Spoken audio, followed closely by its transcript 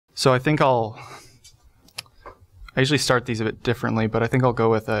So I think I usually start these a bit differently, but I think I'll go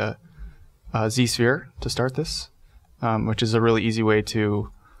with a Z-sphere to start this, which is a really easy way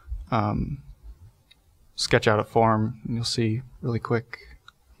to sketch out a form, and you'll see really quick.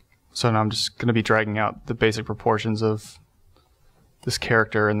 So now I'm just going to be dragging out the basic proportions of this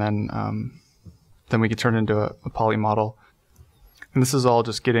character, and then we can turn it into a poly model. And this is all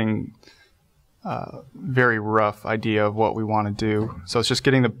just getting a very rough idea of what we want to do. So it's just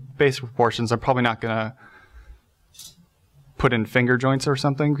getting the basic proportions. I'm probably not going to put in finger joints or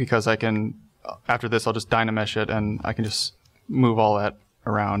something, because I can, after this, I'll just dynamesh it, and I can just move all that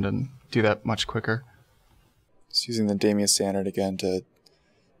around and do that much quicker. Just using the Damien standard again to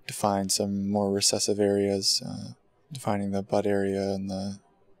define some more recessive areas, defining the butt area and the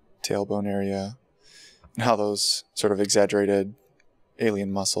tailbone area, and how those sort of exaggerated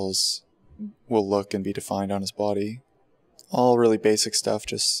alien muscles will look and be defined on his body. All really basic stuff,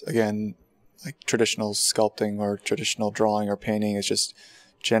 just again, like traditional sculpting or traditional drawing or painting is just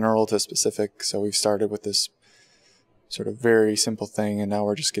general to specific. So we've started with this sort of very simple thing, and now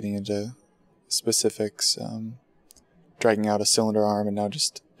we're just getting into specifics, dragging out a cylinder arm and now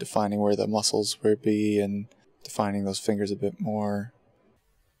just defining where the muscles would be and defining those fingers a bit more.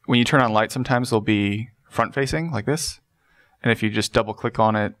 When you turn on light, sometimes they'll be front facing like this, and if you just double click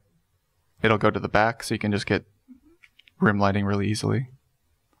on it, it'll go to the back, so you can just get rim lighting really easily.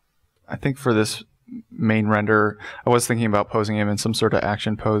 I think for this main render, I was thinking about posing him in some sort of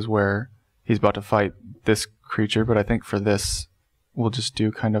action pose where he's about to fight this creature, but I think for this, we'll just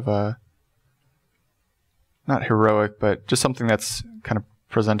do kind of a, not heroic, but just something that's kind of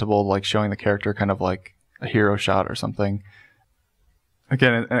presentable, like showing the character kind of like a hero shot or something.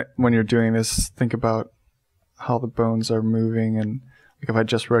 Again, when you're doing this, think about how the bones are moving, and like if I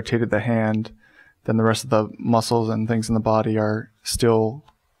just rotated the hand, then the rest of the muscles and things in the body are still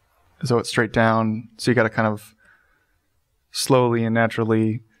as though it's straight down. So you got to kind of slowly and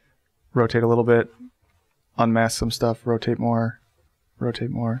naturally rotate a little bit, unmask some stuff, rotate more,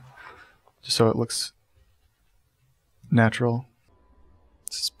 just so it looks natural.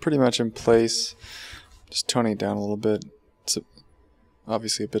 This is pretty much in place. Just toning it down a little bit. It's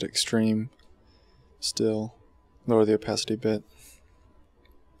obviously a bit extreme still. Lower the opacity a bit.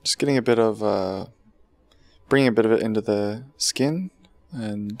 Just getting a bit of, bringing a bit of it into the skin,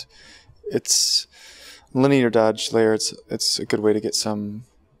 and it's linear dodge layer. It's a good way to get some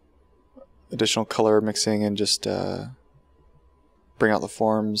additional color mixing and just bring out the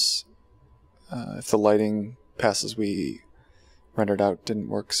forms. If the lighting passes we rendered out didn't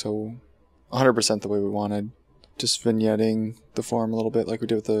work so 100% the way we wanted, just vignetting the form a little bit like we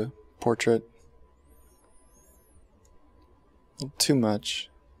did with the portrait. A little too much,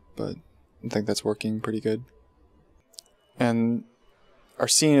 but I think that's working pretty good. And our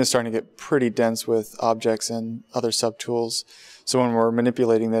scene is starting to get pretty dense with objects and other subtools. So when we're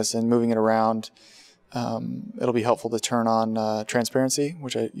manipulating this and moving it around, it'll be helpful to turn on transparency,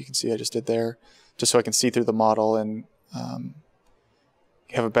 which you can see I just did there, just so I can see through the model and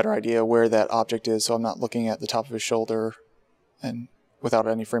have a better idea where that object is, so I'm not looking at the top of his shoulder and without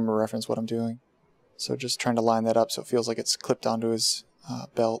any frame of reference what I'm doing. So just trying to line that up so it feels like it's clipped onto his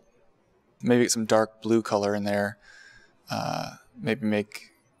belt. Maybe get some dark blue color in there. Maybe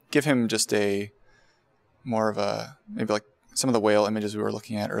give him just a more of a, maybe like some of the whale images we were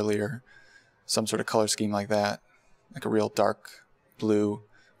looking at earlier, some sort of color scheme like that, like a real dark blue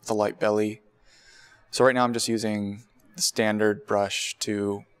with a light belly. So right now I'm just using the standard brush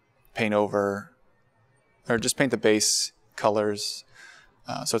to paint over, or just paint the base colors,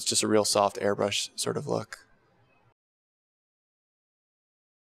 so it's just a real soft airbrush sort of look.